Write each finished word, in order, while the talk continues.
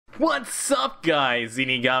What's up, guys?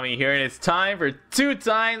 Zeenigami here, and it's time for 2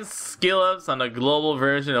 times skill ups on the global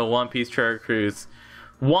version of One Piece Treasure Cruise.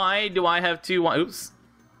 Why do I have oops,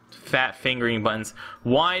 fat fingering buttons.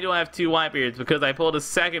 Why do I have 2 Whitebeards? Because I pulled a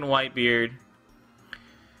second Whitebeard.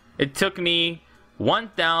 It took me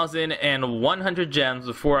 1,100 gems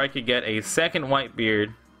before I could get a second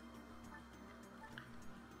Whitebeard.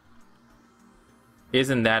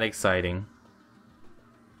 Isn't that exciting?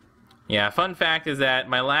 Yeah, fun fact is that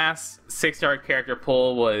my last 6-star character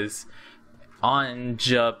pull was on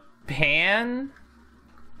Japan,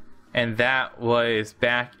 and that was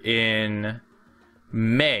back in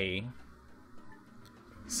May.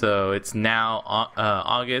 So it's now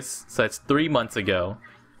August, so that's 3 months ago.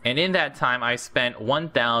 And in that time, I spent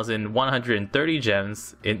 1,130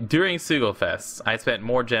 gems during Sugo Fest. I spent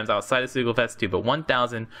more gems outside of Sugo Fest too, but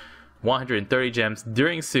 1,130 gems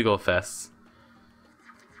during Sugo Fest.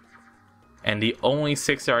 And the only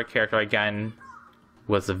 6-star character I gotten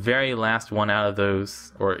was the very last one out of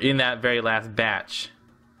those, or in that very last batch.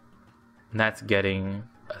 And that's getting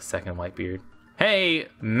a second Whitebeard. Hey,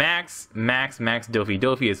 Max Dofi.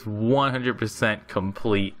 Dofi is 100%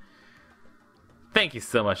 complete. Thank you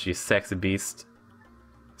so much, you sexy beast.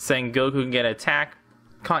 Sengoku can get an attack.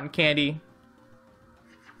 Cotton Candy.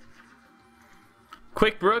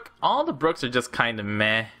 Quick Brook. All the Brooks are just kind of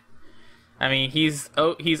meh. I mean, he's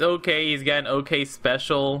okay, he's got an okay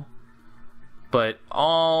special, but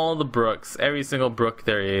all the Brooks, every single Brook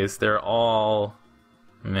there is, they're all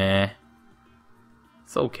meh.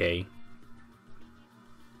 It's okay.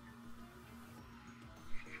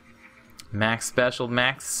 Max special,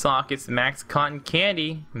 max sockets, max cotton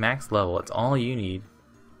candy, max level, it's all you need.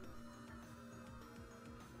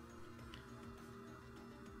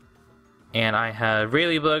 And I have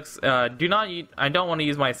Rayleigh books. I don't want to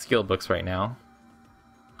use my skill books right now.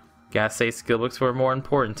 Gotta say skill books for a more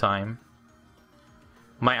important time.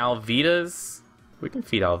 My Alvitas, we can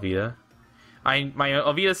feed Alvita. My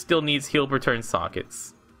Alvita still needs heal per turn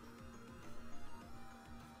sockets.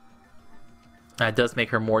 That does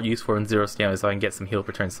make her more useful in 0 stamina, so I can get some heal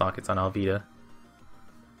per turn sockets on Alvita.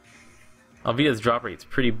 Alvita's drop rate's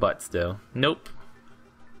pretty butts though. Nope.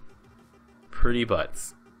 Pretty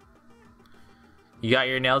butts. You got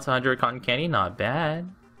your nail to 100 cotton candy? Not bad.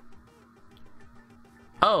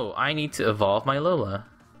 Oh, I need to evolve my Lola.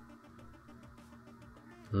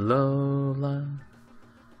 Lola.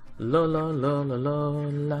 Lola, Lola,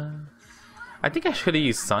 Lola. I think I should have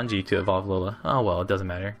used Sanji to evolve Lola. Oh well, it doesn't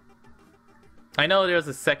matter. I know there's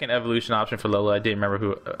a second evolution option for Lola. I didn't remember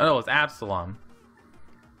who. Oh, it was Absalom.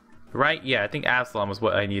 Right? Yeah, I think Absalom was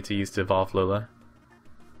what I needed to use to evolve Lola.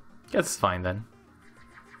 Guess it's fine then.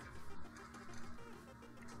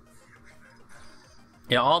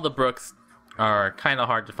 Yeah, all the Brooks are kind of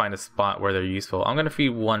hard to find a spot where they're useful. I'm going to feed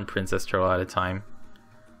 1 Princess Turtle at a time.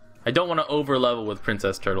 I don't want to over level with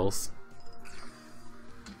Princess Turtles.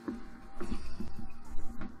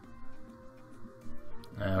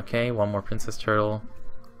 Okay, 1 more Princess Turtle.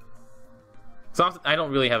 So I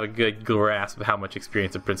don't really have a good grasp of how much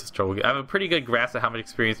experience a Princess Turtle will give. I have a pretty good grasp of how much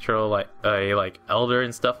experience Turtle like Elder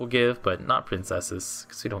and stuff will give, but not Princesses,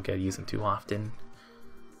 because we don't get to use them too often.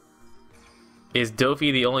 Is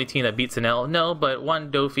Dofi the only team that beats an L? No, but 1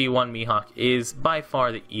 Dofi, 1 Mihawk is by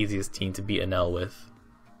far the easiest team to beat an L with.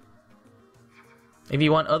 If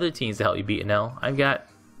you want other teams to help you beat an L, I've got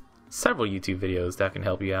several YouTube videos that can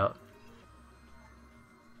help you out.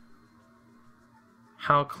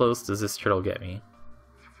 How close does this turtle get me?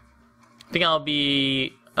 I think I'll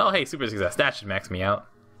be... Oh, hey, super success. That should max me out.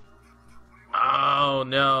 Oh,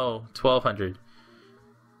 no. 1,200.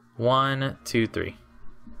 1, 2, 3.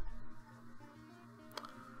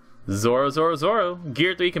 Zoro.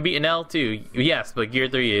 Gear 3 can beat an L too. Yes, but Gear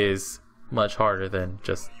 3 is much harder than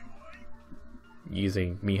just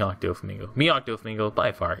using Mihawk Doflamingo. Mihawk Doflamingo,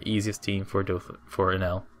 by far, easiest team for an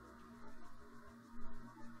L.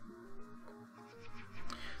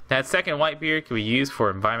 That second Whitebeard can be used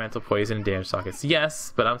for environmental poison and damage sockets.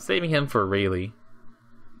 Yes, but I'm saving him for Rayleigh.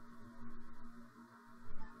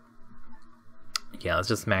 Yeah, let's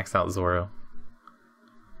just max out Zoro.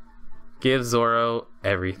 Give Zoro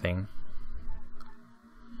everything.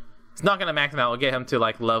 It's not gonna max him out. We'll get him to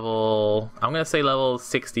like level... I'm gonna say level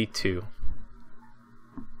 62.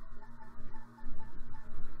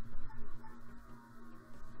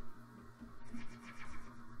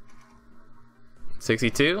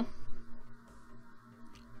 $62?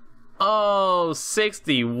 Oh,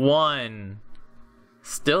 61.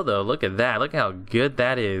 Still though, look at that. Look how good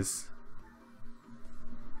that is.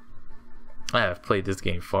 I have played this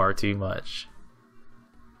game far too much.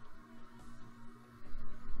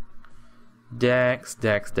 Dex.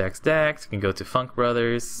 Can go to Funk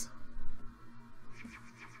Brothers.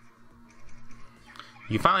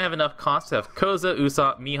 You finally have enough cost to have Koza,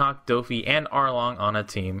 Usopp, Mihawk, Dofi, and Arlong on a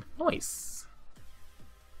team. Nice.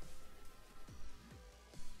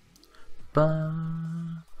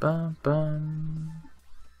 Bum, bum, bum.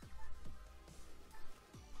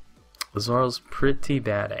 Zoro's pretty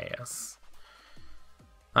badass.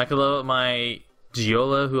 I could level up my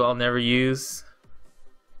Giola, who I'll never use.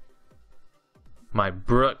 My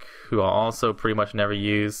Brook, who I'll also pretty much never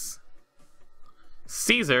use.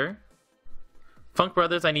 Caesar. Funk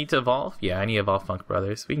Brothers I need to evolve? Yeah, I need to evolve Funk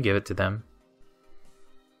Brothers. We can give it to them.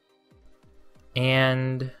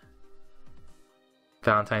 And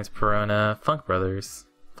Valentine's Perona, Funk Brothers.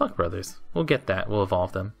 We'll get that. We'll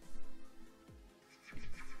evolve them.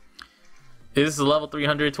 Is this a level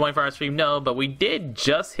 300 24-hour stream? No, but we did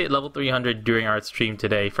just hit level 300 during our stream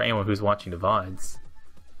today for anyone who's watching the VODs.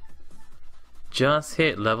 Just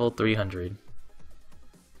hit level 300.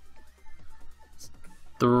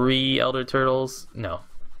 3 Elder Turtles? No.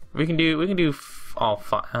 We can do all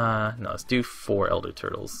 5. No, let's do 4 Elder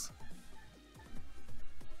Turtles.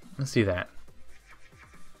 Let's do that.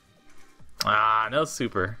 Ah, no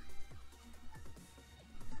super.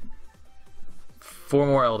 4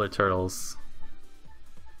 more Elder Turtles.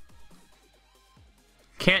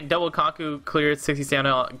 Can't double Kaku clear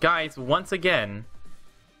 67. Guys, once again,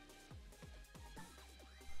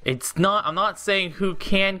 it's not. I'm not saying who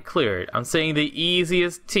can clear it. I'm saying the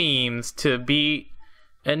easiest teams to beat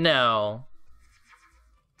Enel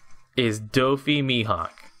is Dofi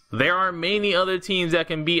Mihawk. There are many other teams that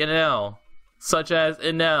can beat Enel, such as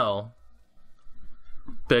Enel.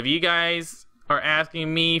 But if you guys are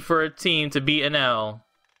asking me for a team to beat Enel,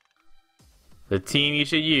 the team you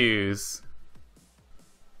should use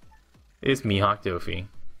is Mihawk Dofi.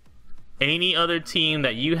 Any other team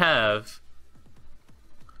that you have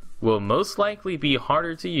will most likely be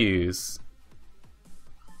harder to use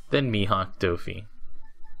than Mihawk Dofi.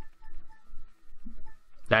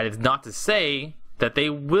 That is not to say that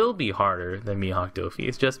they will be harder than Mihawk Dofi.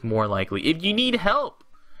 It's just more likely. If you need help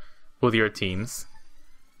with your teams,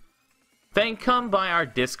 then come by our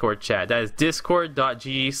Discord chat. That is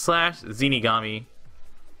discord.gg/Zeenigami.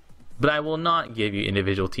 But I will not give you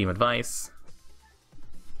individual team advice,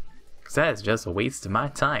 because that is just a waste of my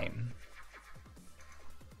time.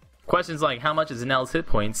 Questions like how much is Enel's hit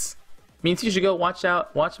points means you should go watch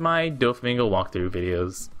my Doflamingo walkthrough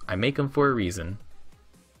videos. I make them for a reason.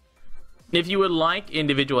 If you would like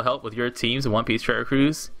individual help with your teams in One Piece Treasure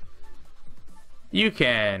Cruise, you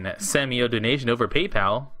can send me a donation over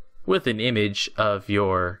PayPal with an image of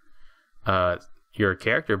your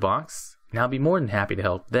character box, and I'll be more than happy to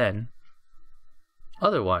help then.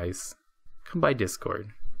 Otherwise, come by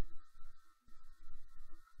Discord.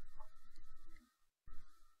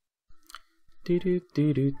 Leo,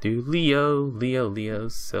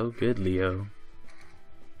 so good, Leo.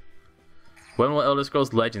 When will Elder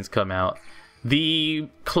Scrolls Legends come out? The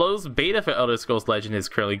closed beta for Elder Scrolls Legend is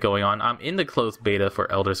currently going on. I'm in the closed beta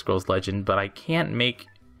for Elder Scrolls Legend, but I can't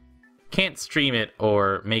stream it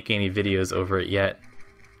or make any videos over it yet.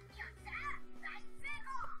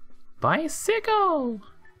 Bicycle!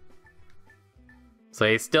 So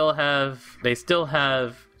they still have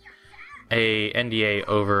a NDA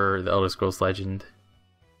over the Elder Scrolls Legend.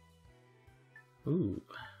 Ooh,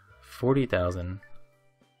 40,000.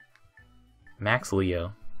 Max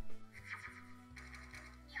Leo.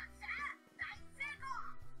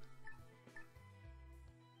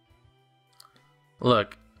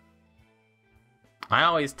 Look, I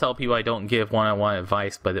always tell people I don't give one-on-one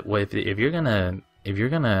advice, but if you're gonna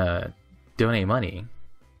donate money,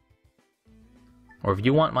 or if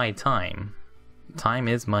you want my time, time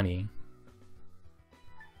is money.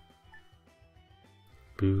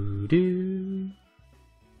 Boo-doo.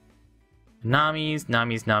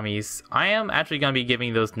 Namis. I am actually gonna be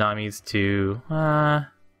giving those Namis to,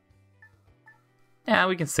 yeah,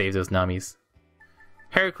 we can save those Namis.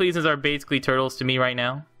 Heraclesons are basically turtles to me right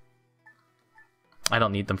now. I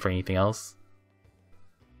don't need them for anything else.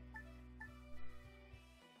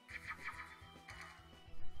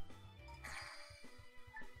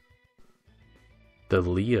 The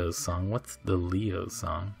Leo song? What's the Leo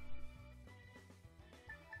song?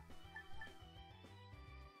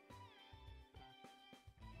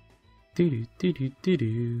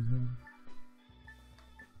 Do-do-do-do-do-do.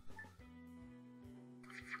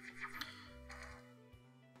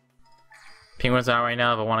 Penguin's out right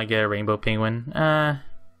now if I want to get a rainbow penguin. Yeah,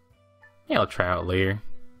 I'll try out later.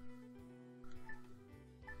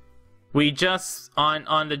 We just,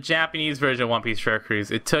 on the Japanese version of One Piece Treasure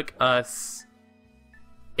Cruise, it took us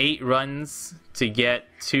 8 runs to get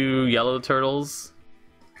 2 yellow turtles.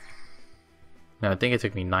 No, I think it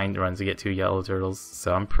took me 9 runs to get 2 yellow turtles,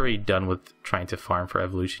 so I'm pretty done with trying to farm for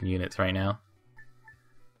evolution units right now.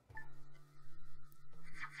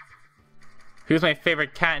 Who's my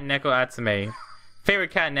favorite cat in Neko Atsume? Favorite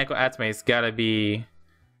cat in Neko Atsume's gotta be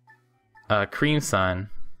Cream Sun.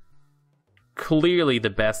 Clearly the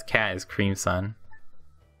best cat is Cream Sun.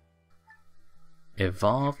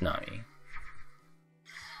 Evolve Nami.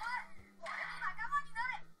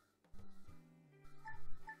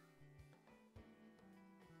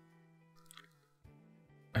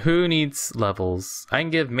 Who needs levels? I can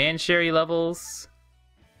give Mancherry levels.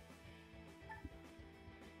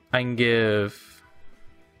 I can give...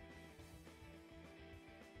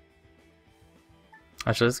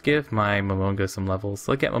 Actually, let's give my Momonga some levels.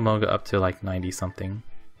 Let's get Momonga up to like 90 something.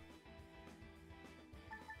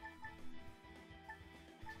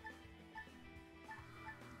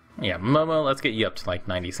 Yeah, Momo, let's get you up to like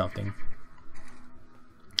 90 something.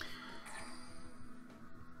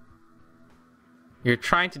 You're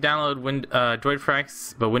trying to download Droid for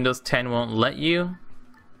X, but Windows 10 won't let you.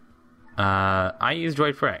 I use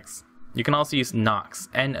Droid for X. You can also use Nox,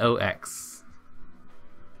 N-O-X.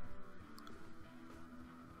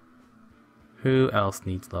 Who else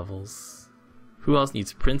needs levels? Who else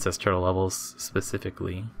needs Princess Turtle levels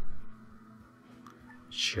specifically?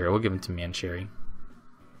 Sure, we'll give them to Mancherry.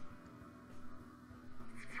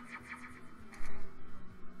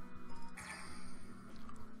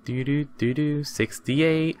 Do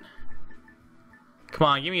 68. Come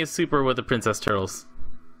on, give me a super with the Princess Turtles.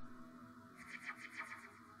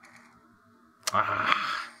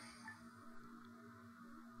 Ah.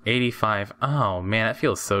 85. Oh man, that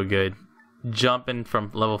feels so good. Jumping from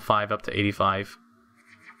level 5 up to 85.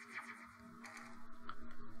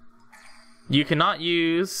 You cannot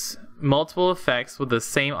use multiple effects with the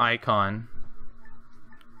same icon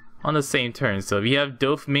on the same turn. So if you have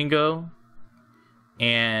Doflamingo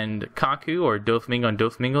and Kaku, or Doflamingo and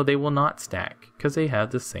Doflamingo, they will not stack because they have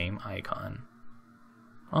the same icon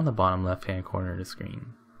on the bottom left hand corner of the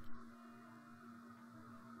screen.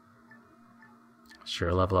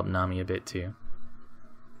 Sure, level up Nami a bit too.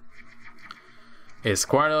 Is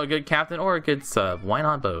Squardo a good captain or a good sub? Why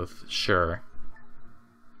not both? Sure.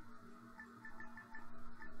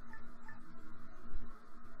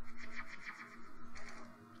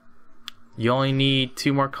 You only need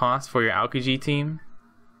 2 more costs for your Aokiji team?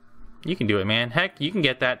 You can do it, man. Heck, you can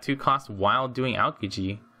get that 2 costs while doing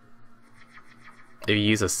Aokiji. If you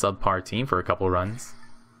use a subpar team for a couple runs.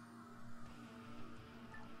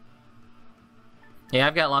 Yeah,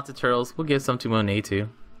 I've got lots of turtles. We'll give some to Monet too.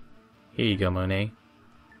 Here you go, Monet.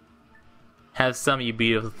 Have some, you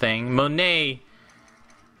beautiful thing. Monet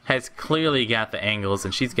has clearly got the angles,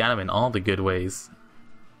 and she's got them in all the good ways.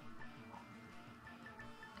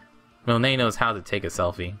 Monet knows how to take a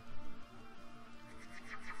selfie.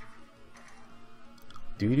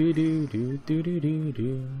 Do.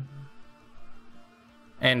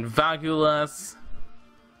 And Vagulas.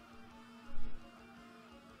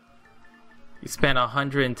 You spent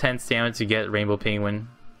 110 stamina to get Rainbow Penguin.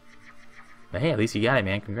 But hey, at least you got it,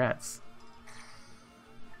 man. Congrats.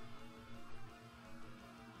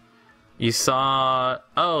 You saw...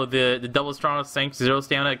 Oh, the Double Strong Strength 0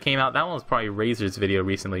 stamina that came out. That one was probably Razor's video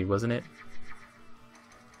recently, wasn't it?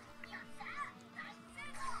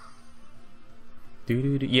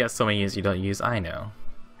 Yeah, so many units you don't use. I know.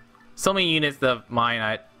 So many units of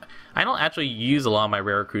mine I don't actually use a lot of my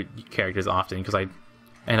rare recruit characters often because I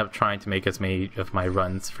end up trying to make as many of my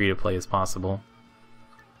runs free to play as possible.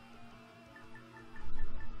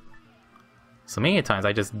 So many times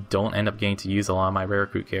I just don't end up getting to use a lot of my rare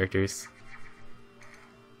recruit characters.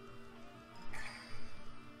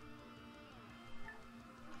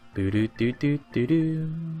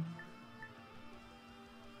 Boo-doo-doo-doo-doo-doo.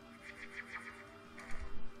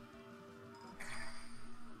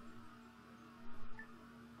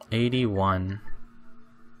 $81.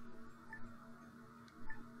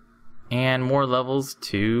 And more levels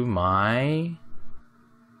to my...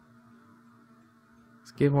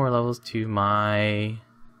 Let's give more levels to my...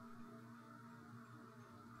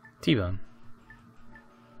 T-Bone.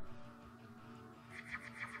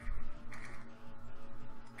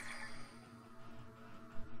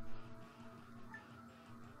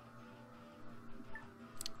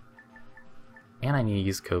 And I need to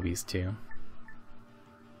use Kobe's too.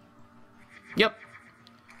 Yep.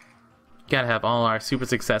 Gotta have all our super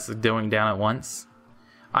successes going down at once.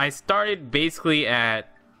 I started basically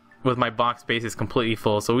with my box space is completely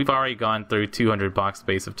full, so we've already gone through 200 box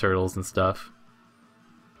space of turtles and stuff.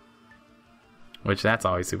 Which, that's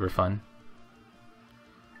always super fun.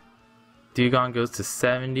 Dugong goes to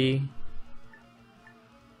 70.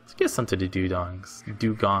 Let's get some to the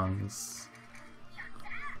Dugongs.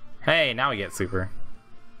 Hey, now we get super.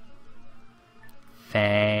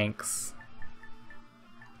 Thanks.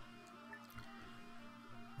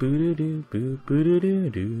 Boo-doo-doo, boo, boo-doo-doo,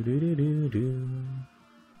 doo-doo-doo-doo-doo.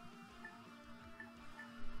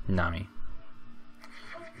 Nami.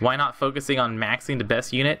 Why not focusing on maxing the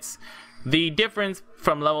best units? The difference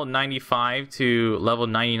from level 95 to level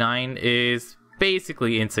 99 is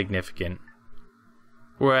basically insignificant.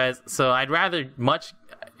 Whereas, so I'd rather much,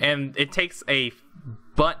 and it takes a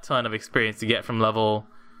butt ton of experience to get from level,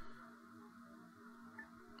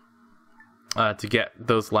 to get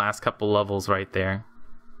those last couple levels right there.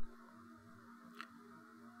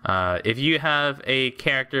 If you have a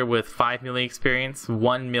character with 5 million experience,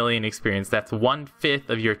 1 million experience, that's 1/5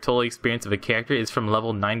 of your total experience of a character is from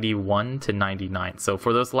level 91 to 99. So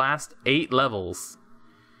for those last 8 levels,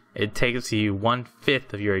 it takes you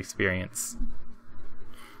 1/5 of your experience.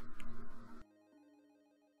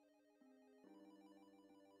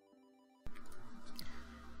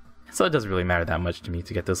 So it doesn't really matter that much to me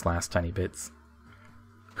to get those last tiny bits.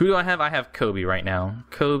 Who do I have? I have Kobe right now.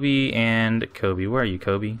 Kobe and Kobe. Where are you,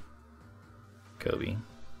 Kobe? Kobe.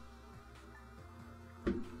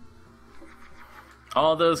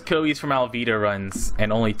 All those Kobe's from Alvita runs,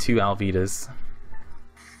 and only 2 Alvitas.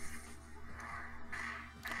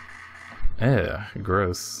 Ugh,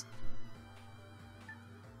 gross.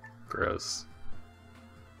 Gross.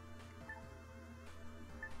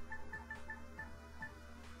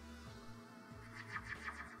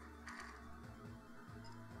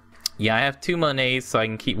 Yeah, I have 2 Monets, so I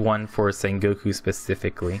can keep 1 for Sengoku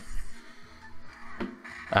specifically.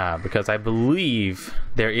 Because I believe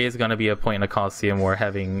there is going to be a point in the Colosseum where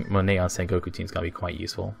having Monet on Sengoku team is going to be quite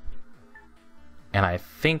useful. And I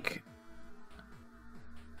think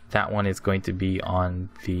that one is going to be on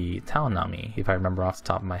the Taonami, if I remember off the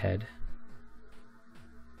top of my head.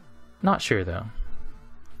 Not sure though.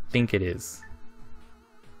 Think it is.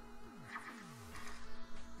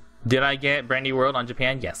 Did I get Brandy World on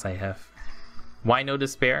Japan? Yes, I have. Why no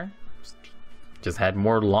despair? Just had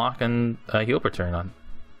more lock and heal per turn on.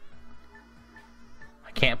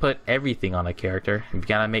 I can't put everything on a character. You've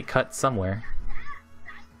got to make cuts somewhere.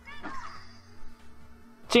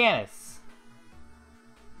 Janice!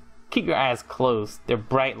 Keep your eyes closed. There are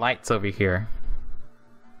bright lights over here.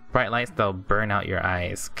 Bright lights that'll burn out your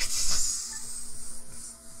eyes.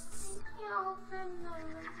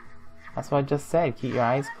 That's what I just said. Keep your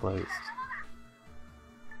eyes closed.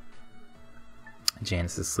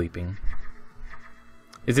 Janice is sleeping.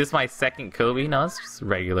 Is this my second Kobe? No, it's just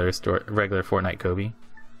regular Fortnite Kobe.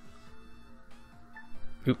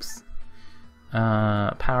 Oops.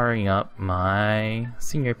 Powering up my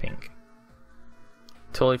Senior Pink.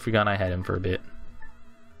 Totally forgot I had him for a bit.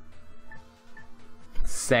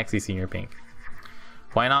 Sexy Senior Pink.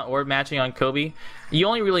 Why not orb matching on Kobe? You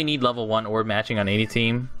only really need level 1 orb matching on any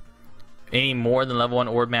team. Any more than level 1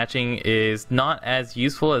 orb matching is not as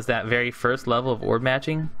useful as that very first level of orb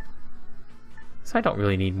matching. So I don't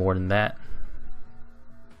really need more than that.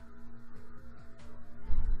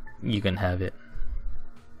 You can have it.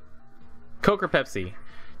 Coke or Pepsi?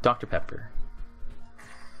 Dr. Pepper.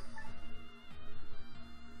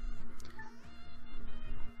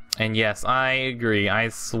 And yes, I agree. I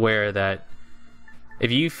swear that if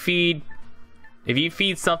you feed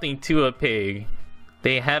something to a pig,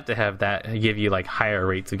 they have to have that give you like higher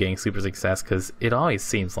rates of getting super success, because it always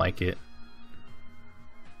seems like it.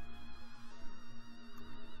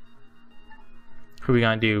 Who are we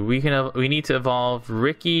gonna do? We need to evolve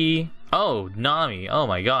Ricky. Oh, Nami. Oh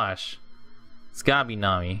my gosh. It's gotta be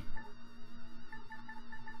Nami.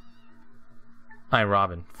 Hi,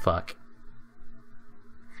 Robin. Fuck.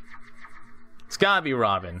 It's gotta be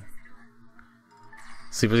Robin.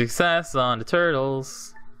 Super success on the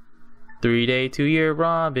turtles. 3-day, 2-year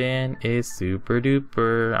Robin is super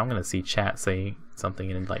duper. I'm gonna see chat say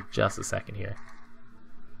something in like just a second here.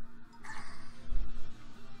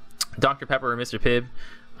 Dr. Pepper or Mr. Pibb?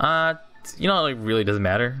 You know, it really doesn't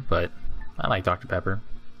matter, but I like Dr. Pepper.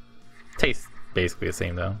 Tastes basically the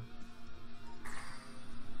same though.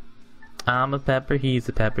 I'm a pepper, he's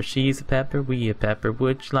a pepper, she's a pepper, we a pepper,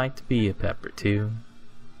 would you like to be a pepper too?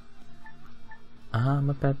 I'm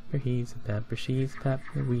a pepper, he's a pepper, she's a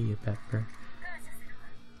pepper, we a pepper.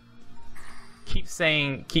 Keep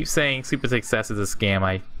saying super success is a scam.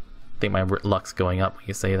 I think my luck's going up when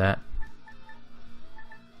you say that.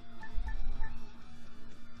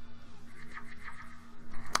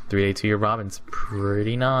 Three-day, 2-year Robin's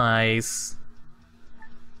pretty nice.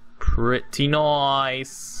 Pretty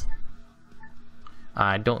nice.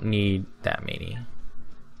 I don't need that many.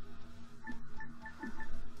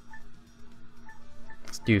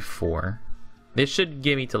 Let's do 4. This should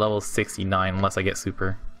get me to level 69 unless I get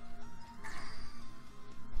super.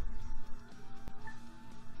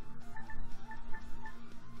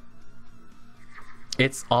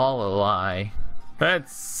 It's all a lie.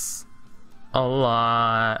 That's a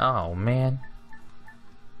lie. Oh man.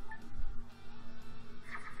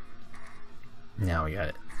 Now we got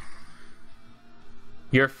it.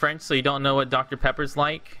 You're French, so you don't know what Dr. Pepper's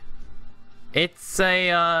like? It's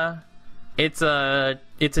a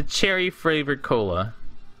cherry flavored cola.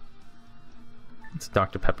 That's what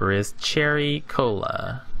Dr. Pepper is. Cherry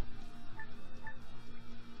cola.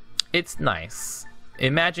 It's nice.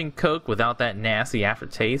 Imagine Coke without that nasty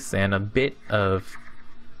aftertaste and a bit of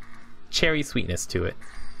cherry sweetness to it.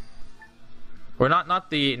 Or not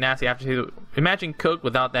the nasty aftertaste. Imagine Coke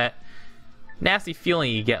without that nasty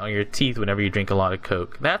feeling you get on your teeth whenever you drink a lot of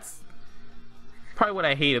Coke. That's probably what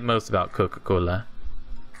I hate most about Coca-Cola.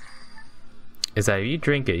 Is that if you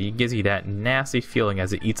drink it, it gives you that nasty feeling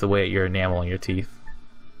as it eats away at your enamel on your teeth.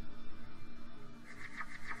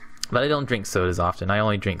 But I don't drink sodas often. I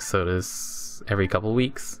only drink sodas every couple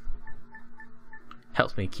weeks.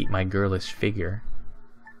 Helps me keep my girlish figure.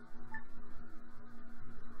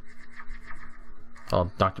 Well,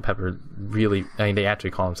 Dr. Pepper really, I mean, they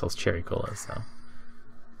actually call themselves cherry cola, so.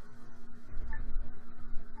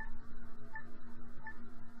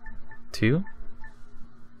 Two?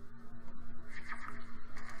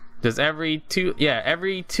 Does every two, yeah,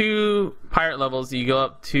 every 2 pirate levels you go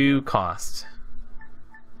up 2 cost.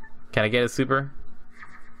 Can I get a super?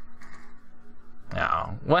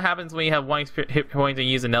 No. What happens when you have 1 hit point and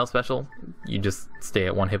use a Nell special? You just stay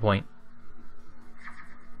at 1 hit point.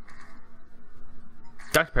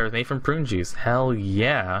 Dr. Pepper is made from prune juice. Hell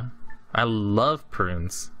yeah. I love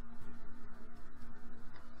prunes.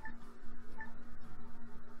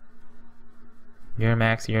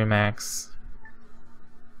 Max.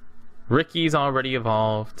 Ricky's already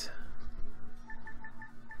evolved.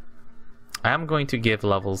 I'm going to give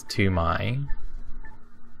levels to my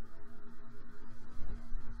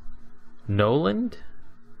Noland?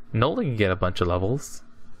 Noland can get a bunch of levels.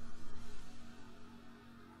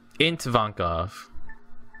 Int Vankov.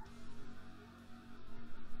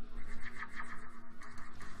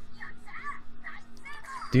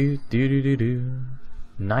 Do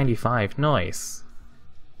 95, nice.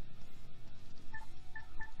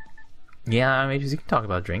 Yeah, maybe you can talk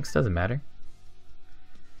about drinks, doesn't matter.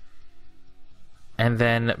 And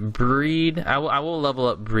then Breed, I will level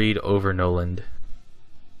up Breed over Noland.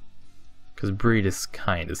 Because Breed is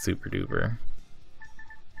kind of super duper.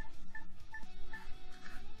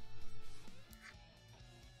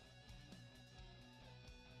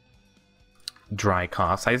 Dry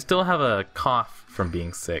coughs. I still have a cough from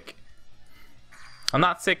being sick. I'm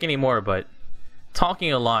not sick anymore, but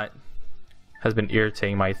talking a lot has been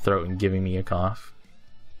irritating my throat and giving me a cough.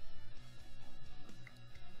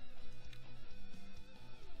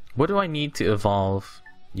 What do I need to evolve,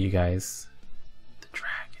 you guys? The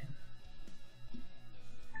dragon.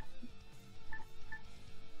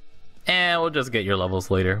 And we'll just get your levels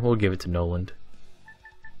later. We'll give it to Noland.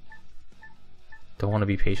 Don't want to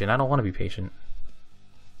be patient. I don't want to be patient.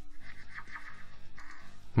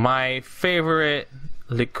 My favorite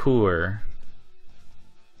liqueur,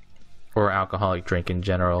 or alcoholic drink in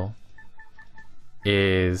general,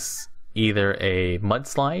 is either a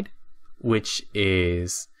mudslide, which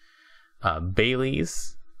is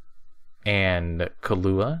Bailey's and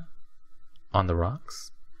Kahlua on the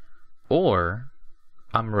rocks, or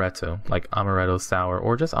amaretto, like amaretto sour,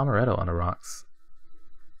 or just amaretto on the rocks.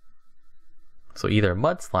 So either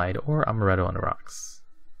mudslide or amaretto on the rocks.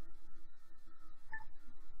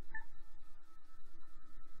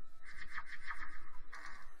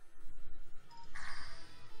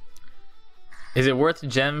 Is it worth a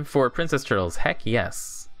gem for Princess Turtles? Heck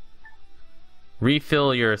yes.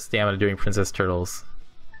 Refill your stamina doing Princess Turtles.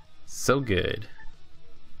 So good.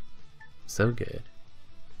 So good.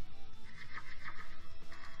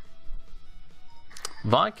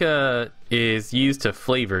 Vodka is used to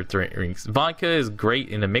flavor drinks. Vodka is great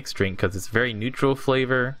in a mixed drink because it's very neutral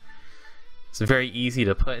flavor. It's very easy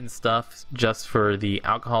to put in stuff just for the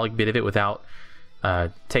alcoholic bit of it without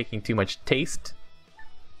taking too much taste.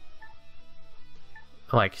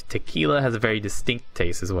 Like tequila has a very distinct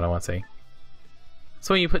taste is what I want to say.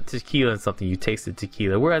 So when you put tequila in something, you tasted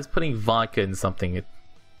tequila. Whereas putting vodka in something, it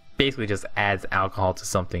basically just adds alcohol to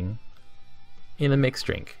something in a mixed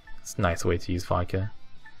drink. It's a nice way to use vodka.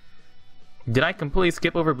 Did I completely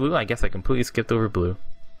skip over blue? I guess I completely skipped over blue.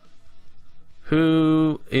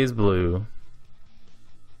 Who is blue?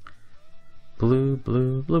 Blue,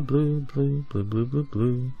 blue, blue, blue, blue, blue, blue, blue,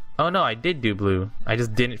 blue. Oh no, I did do blue. I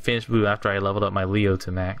just didn't finish blue after I leveled up my Leo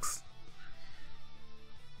to max.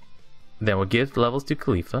 Then we'll give levels to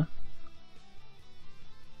Khalifa.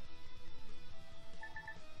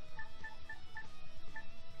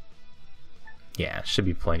 Yeah, should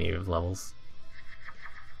be plenty of levels.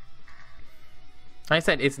 Like I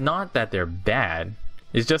said, it's not that they're bad.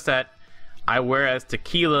 It's just that whereas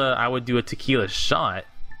tequila, I would do a tequila shot.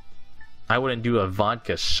 I wouldn't do a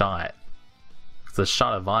vodka shot. Because a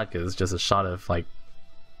shot of vodka is just a shot of, like,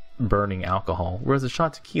 burning alcohol. Whereas a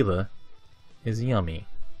shot of tequila is yummy.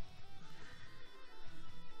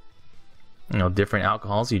 You know, different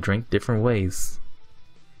alcohols you drink different ways.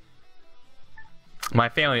 My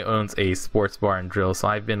family owns a sports bar and grill, so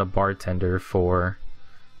I've been a bartender for...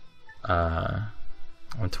 I'm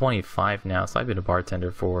 25 now, so I've been a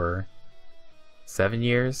bartender for 7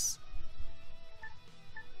 years.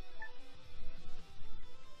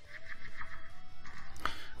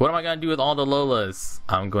 What am I going to do with all the Lolas?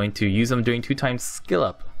 I'm going to use them doing 2 times skill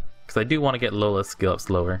up, because I do want to get Lola skill ups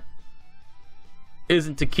lower.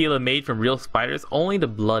 Isn't tequila made from real spiders? Only the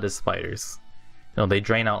blood of spiders. You know, they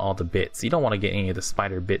drain out all the bits. You don't want to get any of the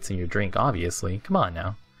spider bits in your drink, obviously. Come on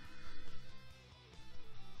now.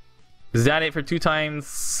 Is that it for 2 times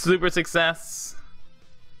super success?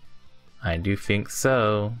 I do think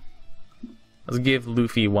so. Let's give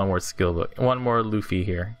Luffy one more skill book. One more Luffy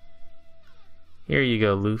here. Here you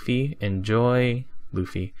go, Luffy. Enjoy,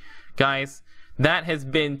 Luffy. Guys, that has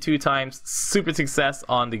been 2 times super success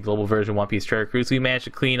on the global version One Piece Treasure Cruise. We managed to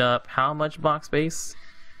clean up how much box space?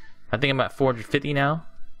 I think I'm at 450 now.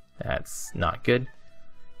 That's not good.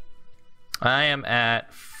 I am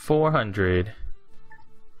at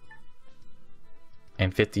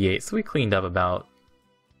 458, so we cleaned up about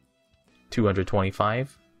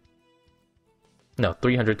 225. No,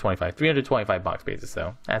 325. 325 box spaces,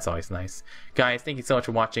 so that's always nice. Guys, thank you so much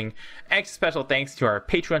for watching. Extra special thanks to our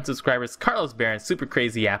Patreon subscribers, Carlos Baron,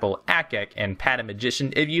 supercrazyapple, Akek, and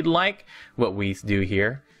PadanMagician. If you'd like what we do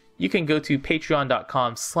here, you can go to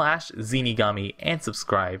patreon.com/Zeenigami and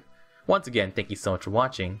subscribe. Once again, thank you so much for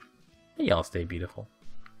watching, and y'all stay beautiful.